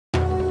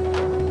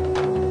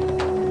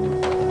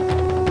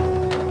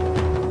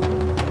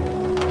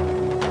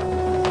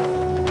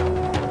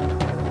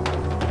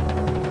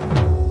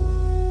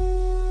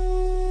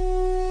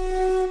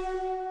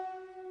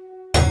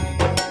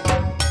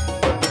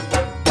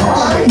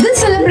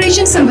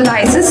celebration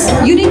symbolizes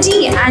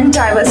unity and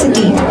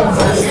diversity.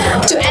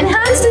 To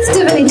enhance this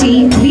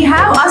divinity, we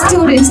have our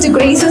students to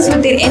grace us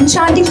with their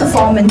enchanting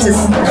performances.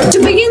 To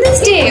begin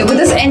this day with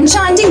this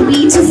enchanting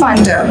beats of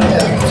thunder,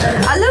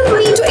 allow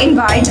me to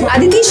invite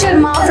Aditi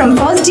Sharma from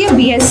first year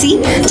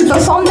BSc to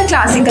perform the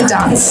classical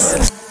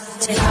dance.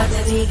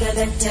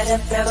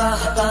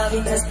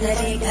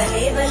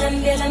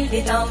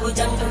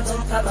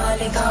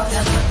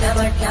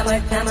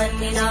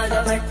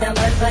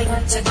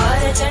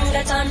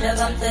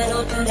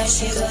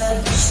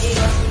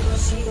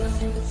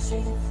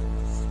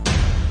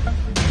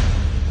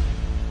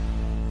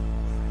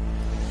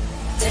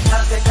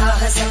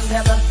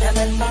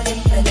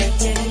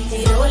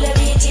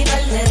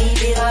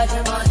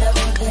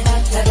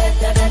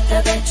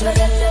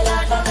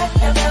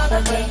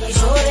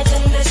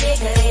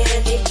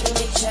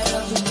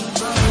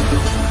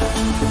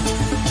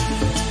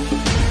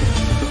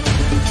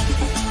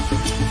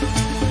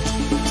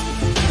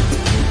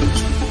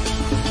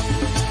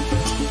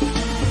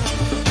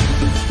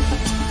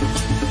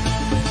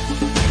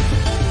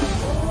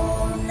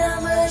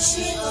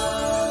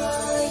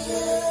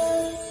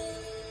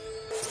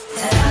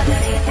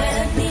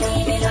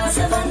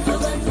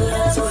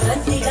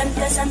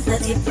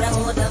 संतति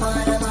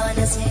प्रमोदमान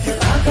मानसे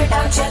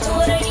कृपाकटाक्ष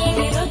धोरणी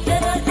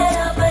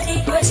निरुद्धरापरि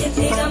क्वचित्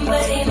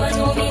दिगम्बरे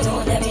मनो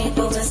विनोदमे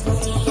तु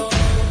वस्तुनि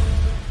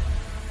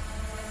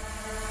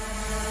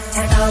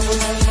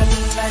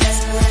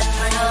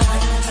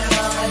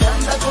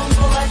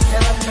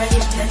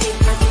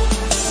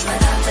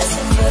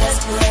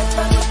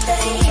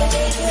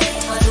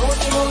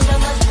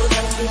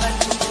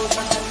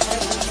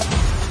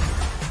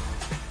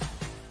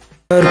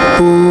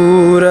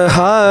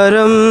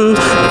कर्पूरहारं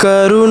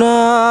करुणावतारं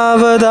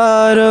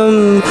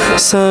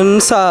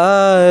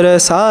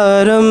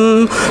संसारसारं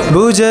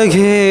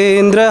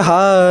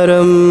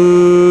भुजगेन्द्रहारम्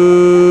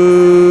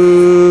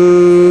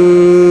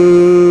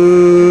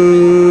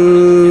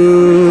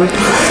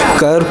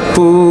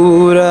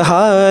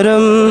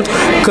कर्पूरहारं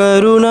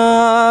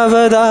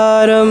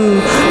करुणावतारं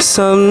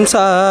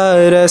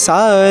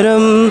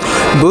संसारसारं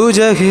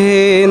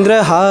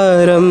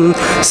भुजगेन्द्रहारं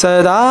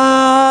सदा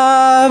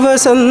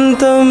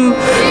वसन्तं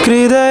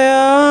हृदयान्विन्दे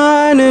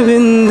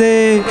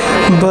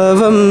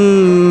भवं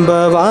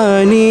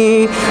भवानी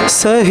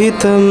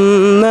सहितं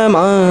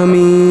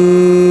नमामि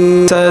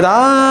सदा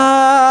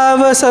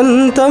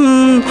वसन्तं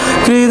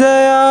हृदयान्विन्दे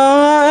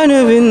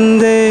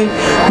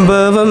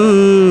भवं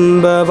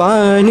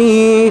भवानी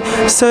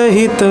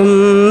सहितं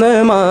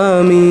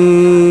नमामि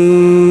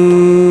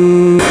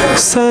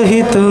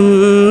सहितं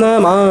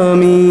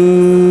नमामि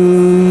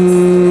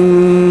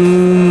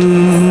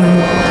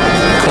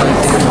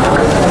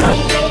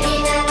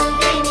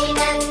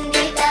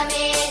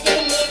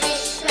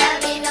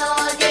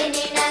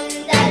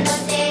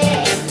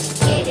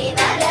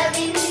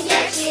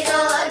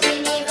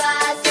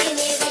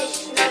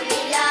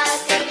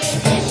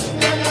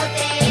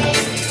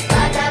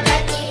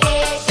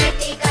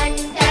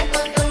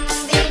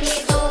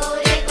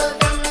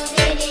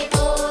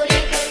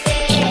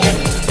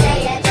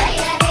जय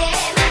जय हे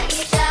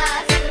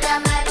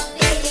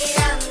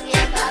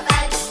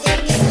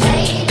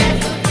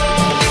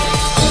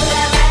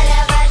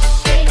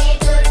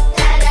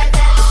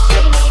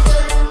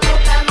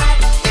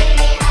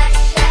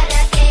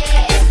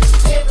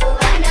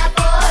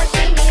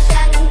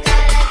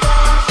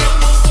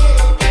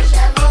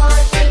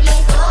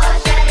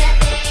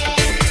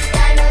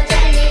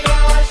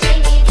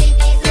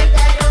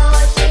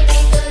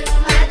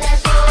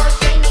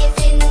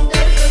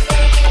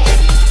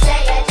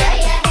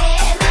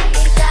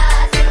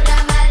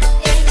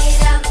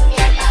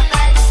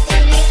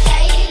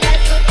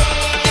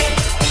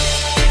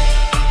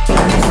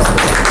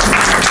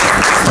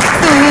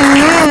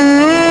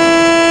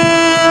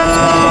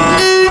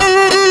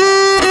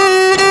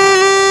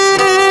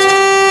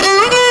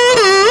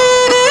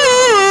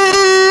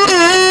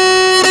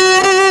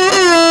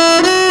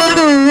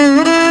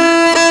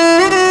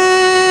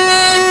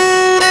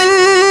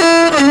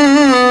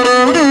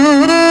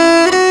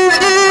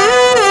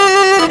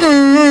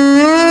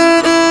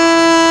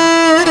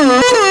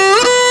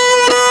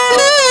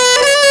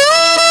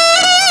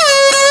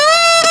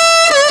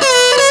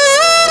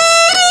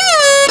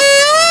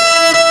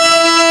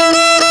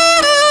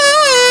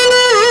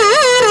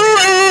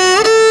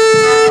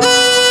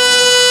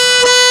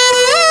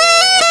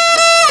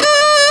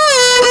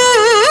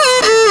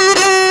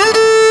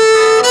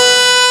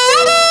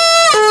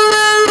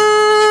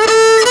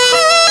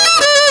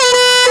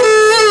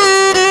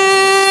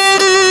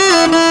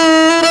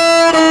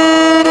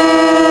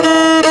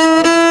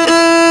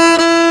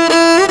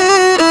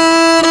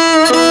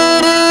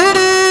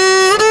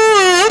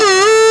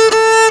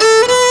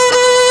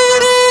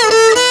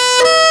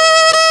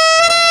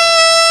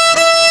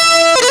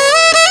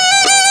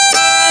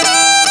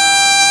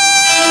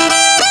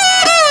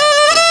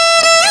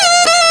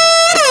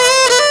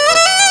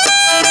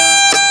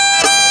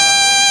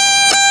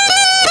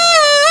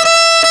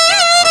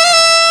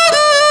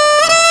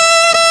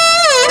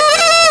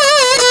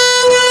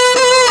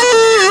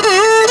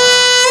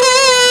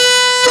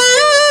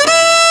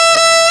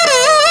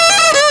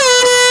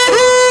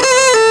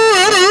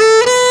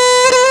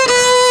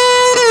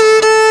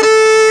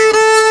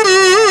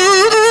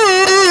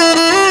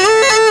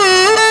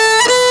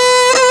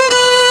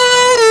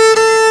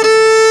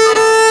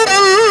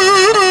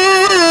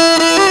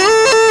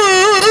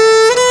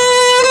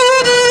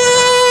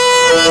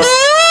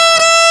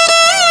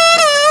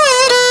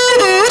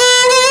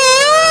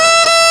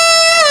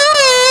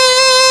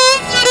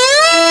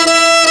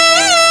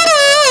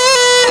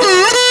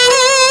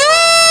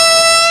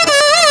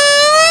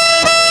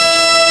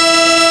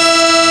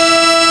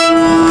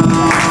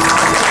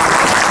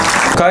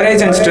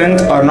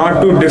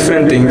not two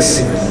different things.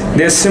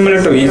 They are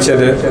similar to each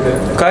other.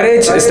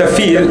 Courage is the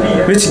fuel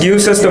which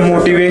gives us the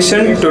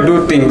motivation to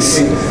do things,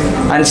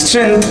 and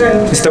strength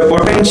is the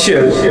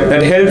potential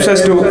that helps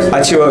us to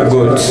achieve our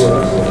goals.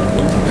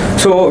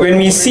 So when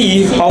we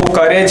see how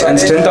courage and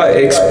strength are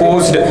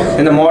exposed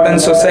in the modern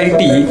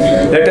society,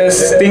 let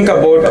us think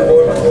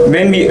about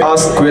when we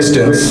ask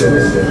questions.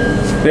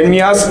 When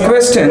we ask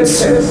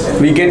questions,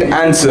 we get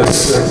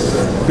answers.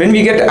 When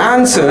we get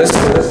answers,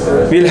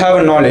 we'll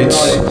have knowledge.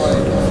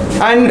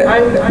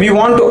 And we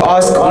want to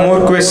ask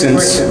more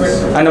questions.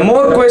 And the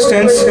more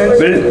questions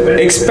will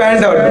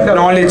expand our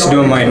knowledge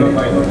domain.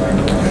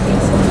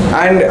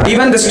 And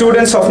even the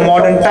students of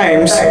modern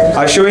times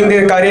are showing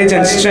their courage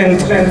and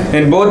strength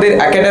in both their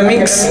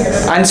academics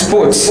and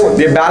sports.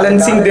 They're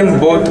balancing them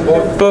both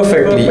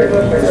perfectly.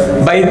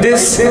 By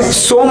this,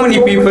 so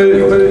many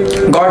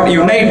people got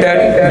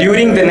united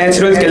during the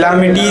natural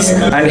calamities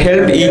and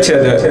helped each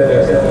other.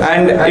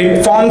 And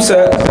it forms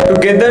a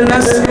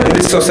togetherness in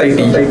this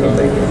society.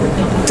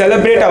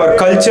 Celebrate our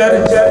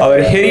culture, our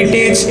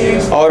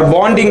heritage, our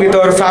bonding with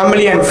our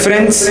family and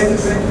friends,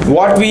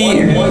 what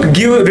we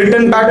give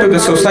return back to the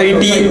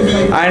society,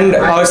 and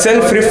our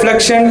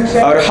self-reflection,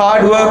 our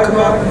hard work,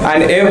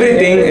 and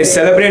everything is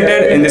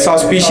celebrated in this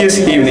auspicious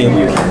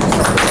evening.